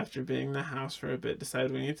busser, after being in the house for a bit,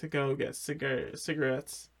 decide we need to go get cigars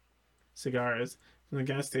from the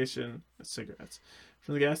gas station. Cigarettes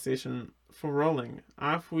from the gas station for rolling.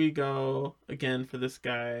 Off we go again for this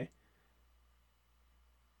guy.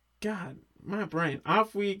 God, my brain.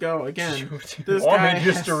 Off we go again. This guy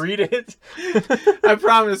just to read it. I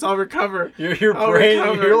promise I'll recover. Your brain.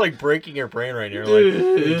 Recover. You're like breaking your brain right now.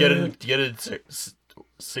 Like get a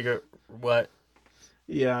cigarette. What?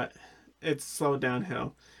 Yeah, it's slow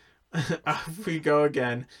downhill. Off we go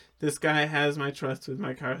again. This guy has my trust with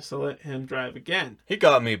my car, so let him drive again. He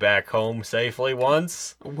got me back home safely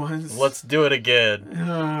once. Let's do it again.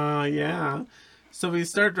 Yeah. So we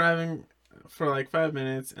start driving for like 5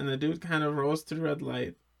 minutes, and the dude kind of rolls through a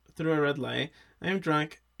red light. I'm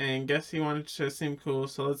drunk, and guess he wanted to seem cool,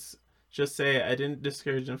 so let's just say I didn't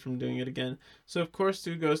discourage him from doing it again. So of course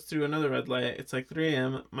dude goes through another red light. It's like 3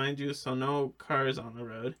 a.m., mind you, so no cars on the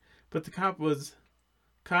road. But the cop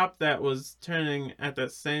that was turning at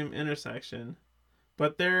that same intersection.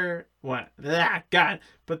 But their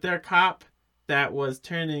cop that was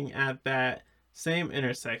turning at that same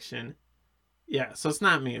intersection. Yeah, so it's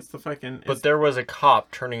not me, it's the fucking... But there was a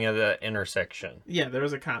cop turning at that intersection. Yeah, there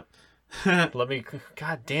was a cop.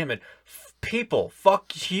 God damn it. People,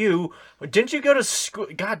 fuck you. Didn't you go to school?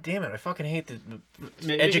 God damn it, I fucking hate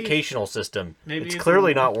the educational system. It's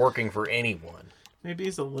clearly not working for anyone. Maybe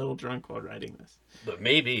he's a little drunk while writing this. But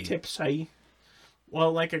maybe. Tipsy.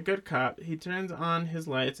 Well, like a good cop, he turns on his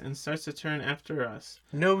lights and starts to turn after us.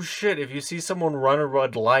 No shit, if you see someone run a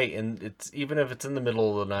red light, and even if it's in the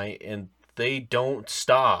middle of the night, and they don't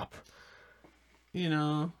stop, you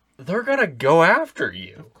know, they're gonna go after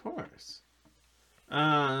you. Of course.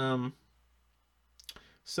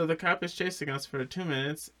 So the cop is chasing us for 2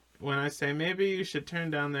 minutes when I say, maybe you should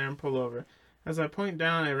turn down there and pull over. As I point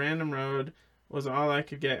down a random road was all I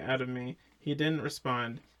could get out of me. He didn't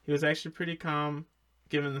respond. He was actually pretty calm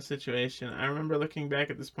given the situation. I remember looking back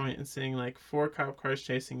at this point and seeing like 4 cop cars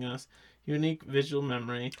chasing us. Unique visual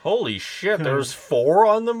memory. Holy shit, there's 4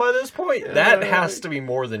 on them by this point? That has to be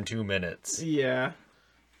more than 2 minutes. Yeah.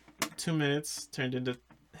 2 minutes turned into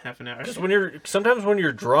half an hour. Just sometimes when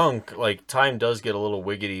you're drunk, like, time does get a little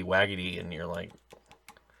wiggity waggity, and you're like...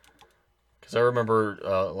 Because I remember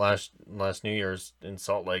last New Year's in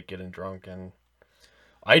Salt Lake getting drunk, and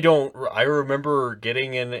I remember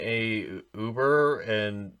getting in a Uber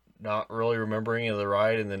and not really remembering the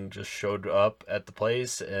ride, and then just showed up at the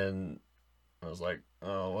place, and I was like,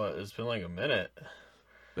 oh, what? It's been like a minute.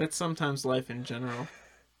 That's sometimes life in general.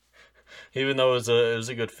 Even though it was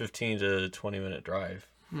a good 15 to 20 minute drive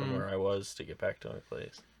from where I was to get back to my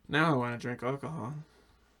place. Now I want to drink alcohol.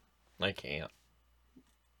 I can't.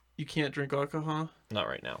 You can't drink alcohol? Not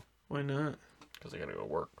right now. Why not? Because I gotta go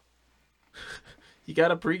work. You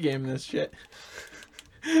gotta pregame this shit.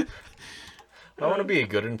 I want to be a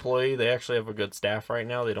good employee. They actually have a good staff right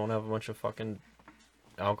now. They don't have a bunch of fucking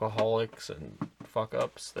alcoholics and fuck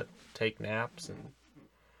ups that take naps and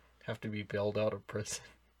have to be bailed out of prison.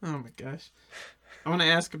 Oh my gosh. I want to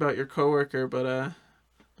ask about your coworker, but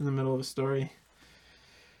in the middle of a story.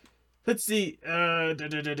 Let's see.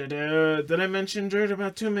 Did I mention dirt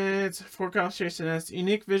about 2 minutes? 4 cops chasing us.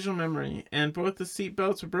 Unique visual memory. And both the seat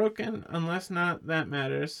belts were broken. Unless not, that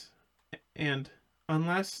matters. And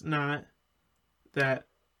unless not, that...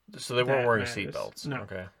 So they weren't wearing seat belts. No.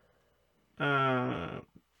 Okay.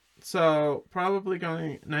 So, probably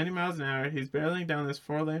going 90 miles an hour. He's barreling down this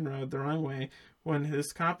 4-lane road the wrong way when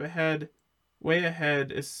his cop way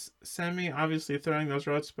ahead is semi-obviously throwing those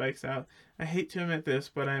road spikes out. I hate to admit this,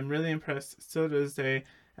 but I'm really impressed still to this day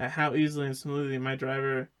at how easily and smoothly my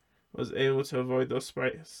driver was able to avoid those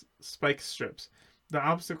spike strips. The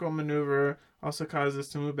obstacle maneuver also caused us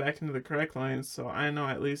to move back into the correct lane, so I know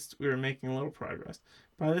at least we were making a little progress.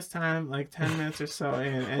 By this time, like 10 minutes or so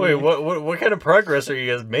in... Wait, what kind of progress are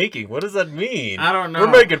you guys making? What does that mean? I don't know.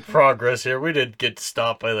 We're making progress here. We didn't get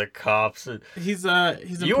stopped by the cops. He's you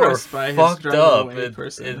are by fucked his up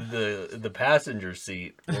person. in the passenger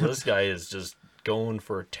seat. Well, this guy is just going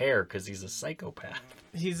for a tear because he's a psychopath.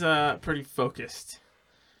 He's pretty focused.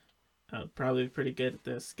 Probably pretty good at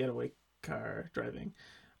this getaway car driving.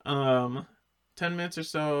 10 minutes or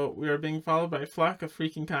so, we were being followed by a flock of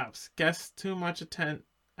freaking cops. Guess too much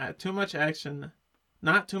action.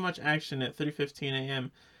 Not too much action at 3:15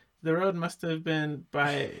 a.m. The road must have been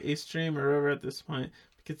by a stream or river at this point,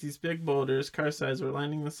 because these big boulders, car size, were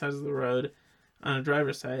lining the sides of the road on a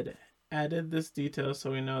driver's side. Added this detail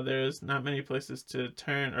so we know there's not many places to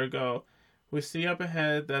turn or go. We see up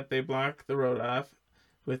ahead that they block the road off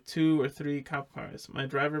with 2 or 3 cop cars. My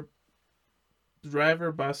driver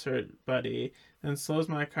bus her buddy, then slows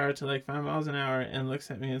my car to like 5 miles an hour and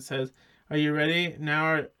looks at me and says, "Are you ready?"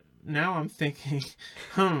 Now I'm thinking,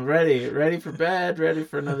 ready for bed, ready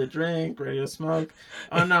for another drink, ready to smoke.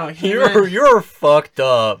 Oh no, you're fucked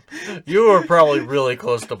up. You are probably really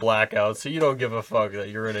close to blackout, so you don't give a fuck that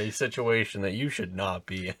you're in a situation that you should not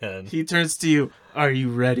be in. He turns to you, "Are you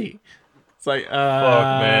ready?" It's like, fuck,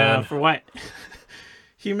 man. For what?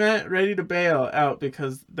 He meant ready to bail out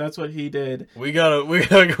because that's what he did. We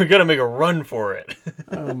gotta make a run for it.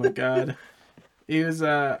 Oh my god. He was.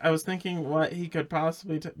 I was thinking what he could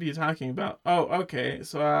possibly be talking about. Oh, okay.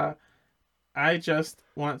 So, I just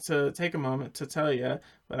want to take a moment to tell you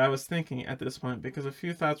what I was thinking at this point because a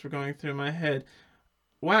few thoughts were going through my head.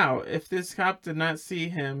 Wow, if this cop did not see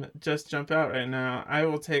him just jump out right now, I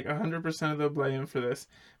will take 100% of the blame for this.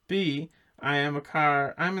 B, I'm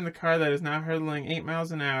in the car that is now hurtling 8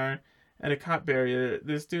 miles an hour at a cop barrier.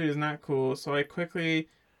 This dude is not cool, so I quickly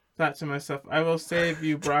thought to myself, I will save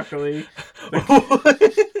you, broccoli.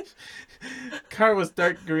 The car was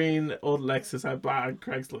dark green, old Lexus I bought on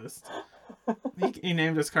Craigslist. He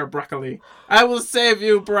named his car Broccoli. I will save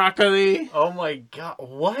you, broccoli. Oh my god,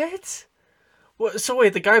 what? So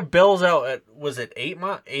wait, the guy bails out at, was it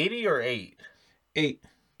 80 or 8? 8.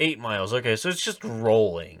 8 miles. Okay, so it's just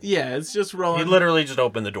rolling. Yeah, it's just rolling. He literally just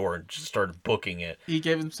opened the door and just started booking it. He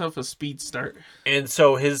gave himself a speed start. And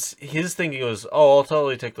so his thinking was, oh, I'll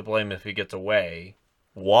totally take the blame if he gets away.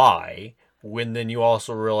 Why? When then you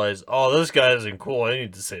also realize, oh, this guy isn't cool. I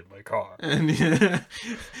need to save my car. And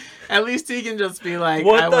at least he can just be like,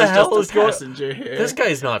 what I the was hell just is a passenger here. This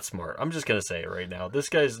guy's not smart. I'm just gonna say it right now. This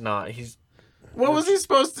guy's not. What was he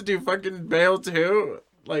supposed to do? Fucking bail too?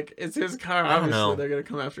 Like, it's his car. I don't know. Obviously, they're gonna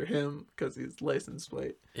come after him because he's license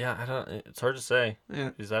plate. Yeah, I don't. It's hard to say.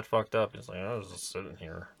 Yeah, he's that fucked up. He's like, I was just sitting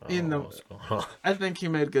here. I think he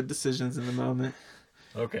made good decisions in the moment.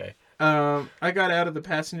 Okay. I got out of the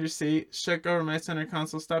passenger seat, shook over my center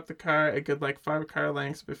console, stopped the car a good 5 car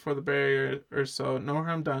lengths before the barrier or so. No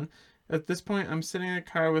harm done. At this point, I'm sitting in a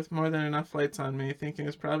car with more than enough lights on me, thinking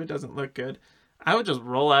this probably doesn't look good. I would just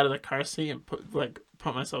roll out of the car seat and put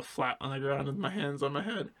myself flat on the ground with my hands on my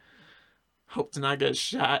head. Hope to not get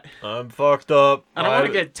shot. I'm fucked up. I don't want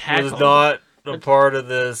to get tackled. I was not a part of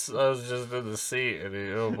this. I was just in the seat.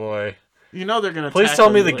 Oh boy. You know they're gonna. Please tell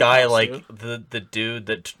me the guy the dude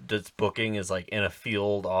that's booking is in a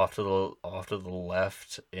field off to the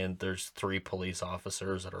left, and there's 3 police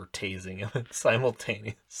officers that are tasing him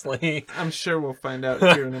simultaneously. I'm sure we'll find out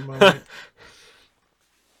here in a moment.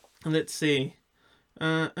 Let's see.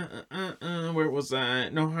 Where was I?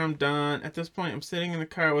 No harm done. At this point, I'm sitting in the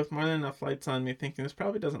car with more than enough lights on me, thinking this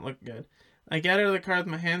probably doesn't look good. I get out of the car with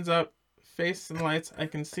my hands up, face in the lights. I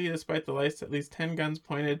can see, despite the lights, at least 10 guns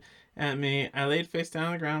pointed at me. I laid face down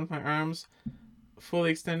on the ground with my arms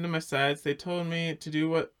fully extended to my sides. They told me to do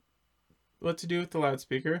what to do with the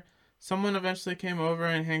loudspeaker. Someone eventually came over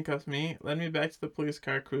and handcuffed me, led me back to the police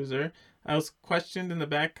car cruiser. I was questioned in the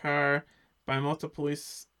back car by multiple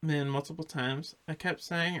policemen multiple times. I kept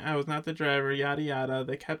saying I was not the driver, yada yada.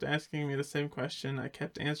 They kept asking me the same question. I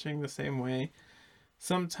kept answering the same way.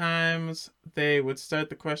 Sometimes they would start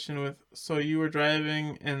the question with, so you were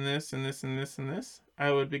driving and this and this and this and this?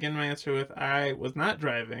 I would begin my answer with, I was not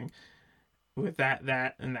driving, with that,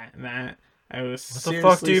 and that, and that. I was What the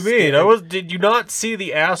fuck do you mean? Did you not see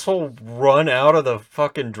the asshole run out of the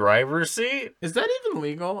fucking driver's seat? Is that even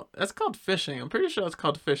legal? That's called fishing. I'm pretty sure it's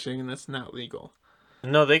called fishing and that's not legal.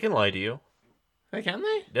 No, they can lie to you. Can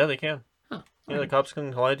they? Yeah, they can. Huh. Yeah, the cops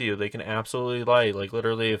can lie to you. They can absolutely lie.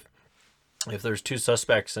 Literally, if there's 2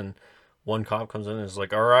 suspects and one cop comes in and is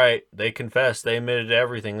like, all right, they confessed, they admitted to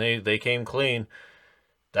everything, they came clean,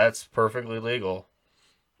 that's perfectly legal.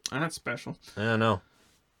 That's special. I know.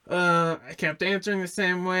 I kept answering the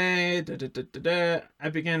same way. I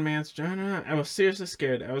began my answer. I was seriously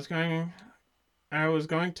scared. I was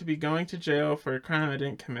going to be going to jail for a crime I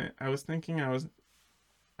didn't commit. I was thinking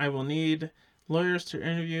I will need lawyers to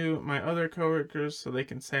interview my other coworkers so they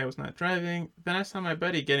can say I was not driving. Then I saw my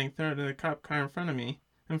buddy getting thrown in the cop car in front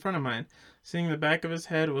of mine. Seeing the back of his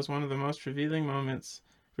head was one of the most relieving moments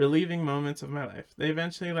of my life. They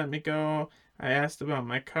eventually let me go. I asked about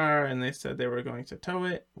my car, and they said they were going to tow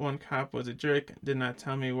it. One cop was a jerk, did not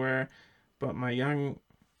tell me where, but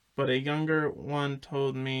a younger one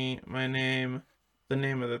told me the name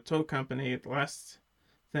of the tow company. The last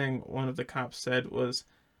thing one of the cops said was,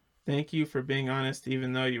 "Thank you for being honest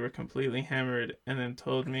even though you were completely hammered," and then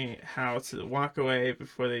told me how to walk away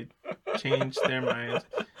before they changed their mind.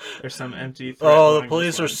 There's some empty threat. Oh, the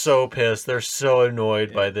police are so pissed. They're so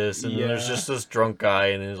annoyed by this. And then there's Yeah. just this drunk guy,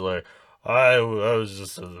 and he's like, I was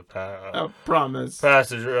just I promise.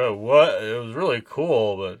 passenger. What? It was really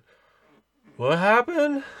cool, but what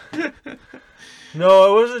happened?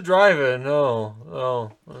 No, I wasn't driving. No.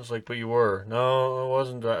 I was like, but you were. No, I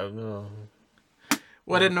wasn't driving. No.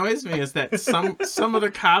 What annoys me is that some of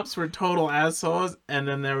the cops were total assholes, and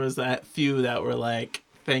then there was that few that were like,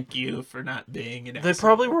 "Thank you for not being an asshole." They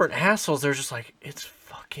probably weren't assholes. They're just like, it's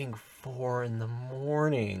fucking 4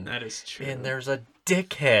 a.m. That is true. And there's a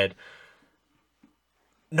dickhead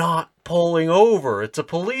not pulling over. It's a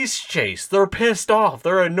police chase. They're pissed off.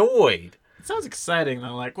 They're annoyed. It sounds exciting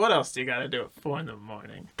though. Like, what else do you got to do at 4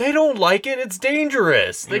 a.m? They don't like it. It's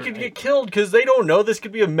dangerous. They You're could right. get killed because they don't know. This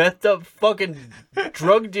could be a methed up fucking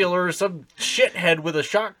drug dealer or some shithead with a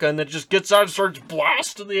shotgun that just gets out and starts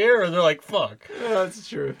blasting the air. And they're like, fuck. Yeah, that's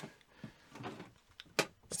true.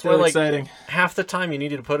 That's why, Still like, exciting. half the time you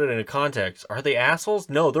needed to put it into context. Are they assholes?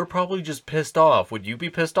 No, they're probably just pissed off. Would you be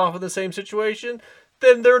pissed off in the same situation?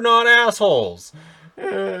 Then they're not assholes.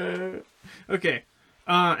 Okay.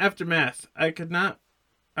 Aftermath. I could not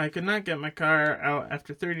get my car out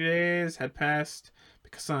after 30 days had passed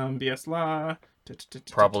because some BS law.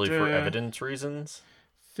 Probably for evidence reasons.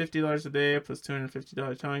 $50 a day plus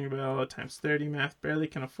 $250 towing bill times 30. Math barely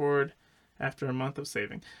can afford after a month of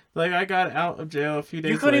saving. Like, I got out of jail a few days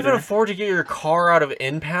You couldn't later. even afford to get your car out of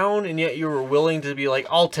impound, and yet you were willing to be like,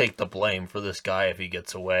 I'll take the blame for this guy if he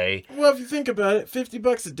gets away. Well, if you think about it,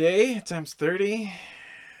 $50 a day times 30,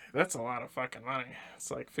 that's a lot of fucking money. It's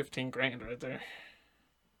like 15 grand right there.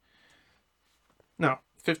 No,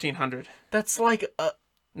 1,500. That's like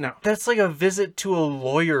No. a visit to a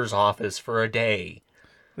lawyer's office for a day.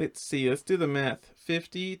 Let's see. Let's do the math.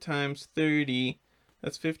 50 times 30.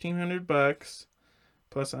 That's $1,500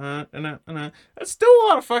 plus that's still a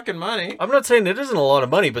lot of fucking money. I'm not saying it isn't a lot of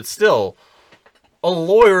money, but still, a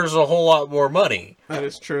lawyer's a whole lot more money. That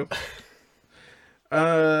is true.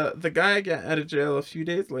 The guy got out of jail a few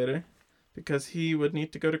days later because he would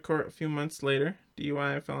need to go to court a few months later.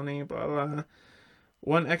 DUI, felony, blah, blah.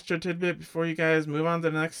 One extra tidbit before you guys move on to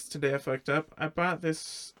the next. Today I fucked up. I bought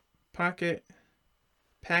this packet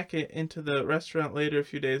into the restaurant later a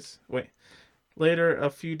few days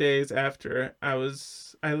after.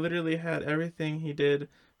 I literally had everything he did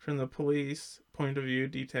from the police point of view.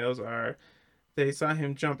 Details are, they saw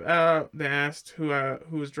him jump out. They asked who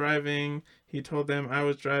was driving. He told them I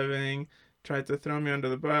was driving. Tried to throw me under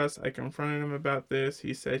the bus. I confronted him about this.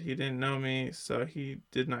 He said he didn't know me, so he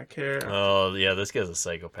did not care. Oh, yeah, this guy's a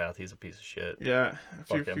psychopath. He's a piece of shit. Yeah,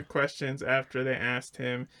 Fuck few him. questions after they asked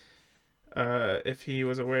him if he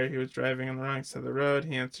was aware he was driving on the wrong side of the road.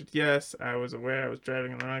 He answered, yes, I was aware I was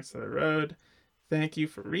driving on the wrong side of the road. Thank you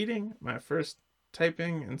for reading. My first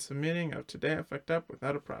typing and submitting of today I fucked up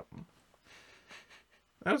without a problem.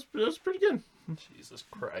 That was pretty good. Jesus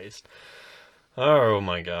Christ. Oh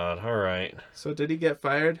my God. All right. So did he get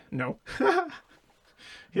fired? No. He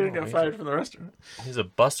didn't No, get he's fired from the restaurant. He's a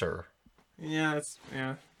busser. Yeah,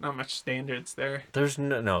 not much standards there. There's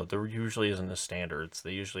no, there usually isn't a standards.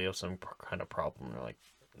 They usually have some kind of problem. They're like,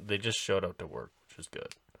 they just showed up to work, which is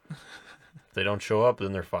good. If they don't show up,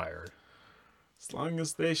 then they're fired. As long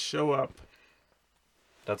as they show up.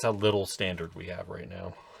 That's how little standard we have right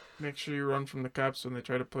now. Make sure you run from the cops when they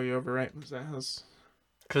try to pull you over, right?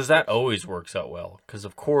 Because that always works out well. Because,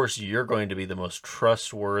 of course, you're going to be the most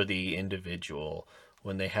trustworthy individual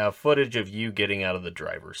when they have footage of you getting out of the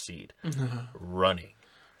driver's seat. Running.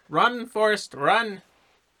 Run, Forrest, run!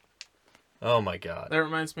 Oh, my God. That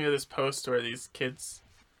reminds me of this post where these kids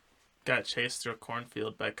got chased through a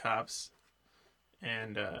cornfield by cops.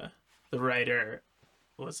 And the writer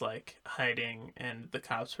was, like, hiding, and the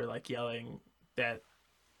cops were, like, yelling that...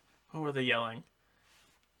 What were they yelling?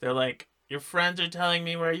 They're like, your friends are telling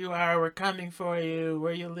me where you are, we're coming for you,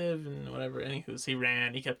 where you live, and whatever. Anywho, he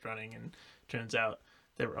ran, he kept running, and turns out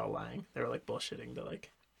they were all lying. They were, like, bullshitting to, like,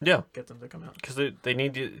 Yeah. get them to come out. Because they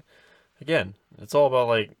need to... Again, it's all about,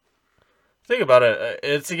 like... Think about it.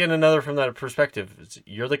 It's, again, another from that perspective.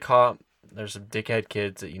 You're the cop. There's some dickhead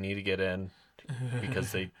kids that you need to get in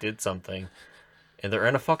because they did something. And they're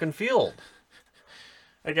in a fucking field.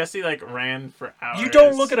 I guess he, like, ran for hours. You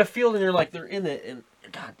don't look at a field and you're like, they're in it. And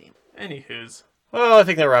goddamn. Anywho's. Well, I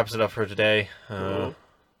think that wraps it up for today. Cool.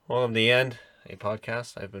 Welcome to the end, a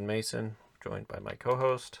podcast. I've been Mason, joined by my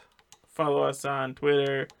co-host. Follow us on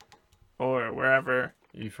Twitter or wherever.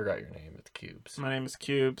 You forgot your name. It's Cubes. My name is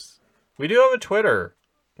Cubes. We do have a Twitter.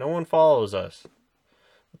 No one follows us.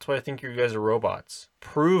 That's why I think you guys are robots.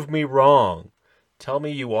 Prove me wrong. Tell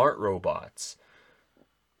me you aren't robots.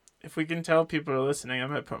 If we can tell people are listening, I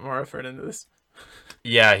might put more effort into this.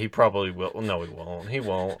 Yeah, he probably will. No, he won't. He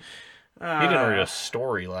won't. He didn't read a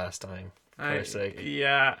story last time. For Christ's sake.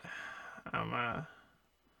 Yeah, I'm a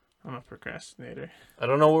procrastinator. I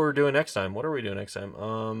don't know what we're doing next time. What are we doing next time?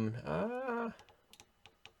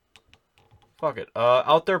 Fuck it.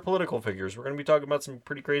 Out there political figures. We're gonna be talking about some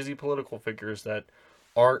pretty crazy political figures that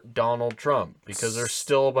aren't Donald Trump, because there's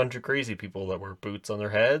still a bunch of crazy people that wear boots on their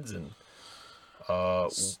heads and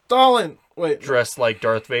Stalin. Wait, dressed like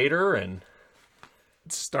Darth Vader and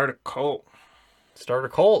start a cult. start a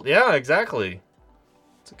cult. Yeah, exactly.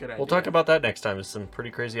 It's a good idea. We'll talk about that next time. It's some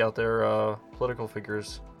pretty crazy out there political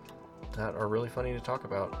figures that are really funny to talk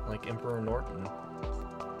about, like Emperor Norton.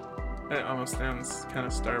 It almost sounds kind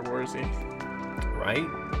of Star Warsy. Right?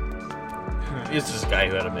 It's this guy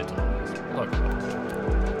who had a mental illness. Look.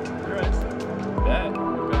 Right. Bad.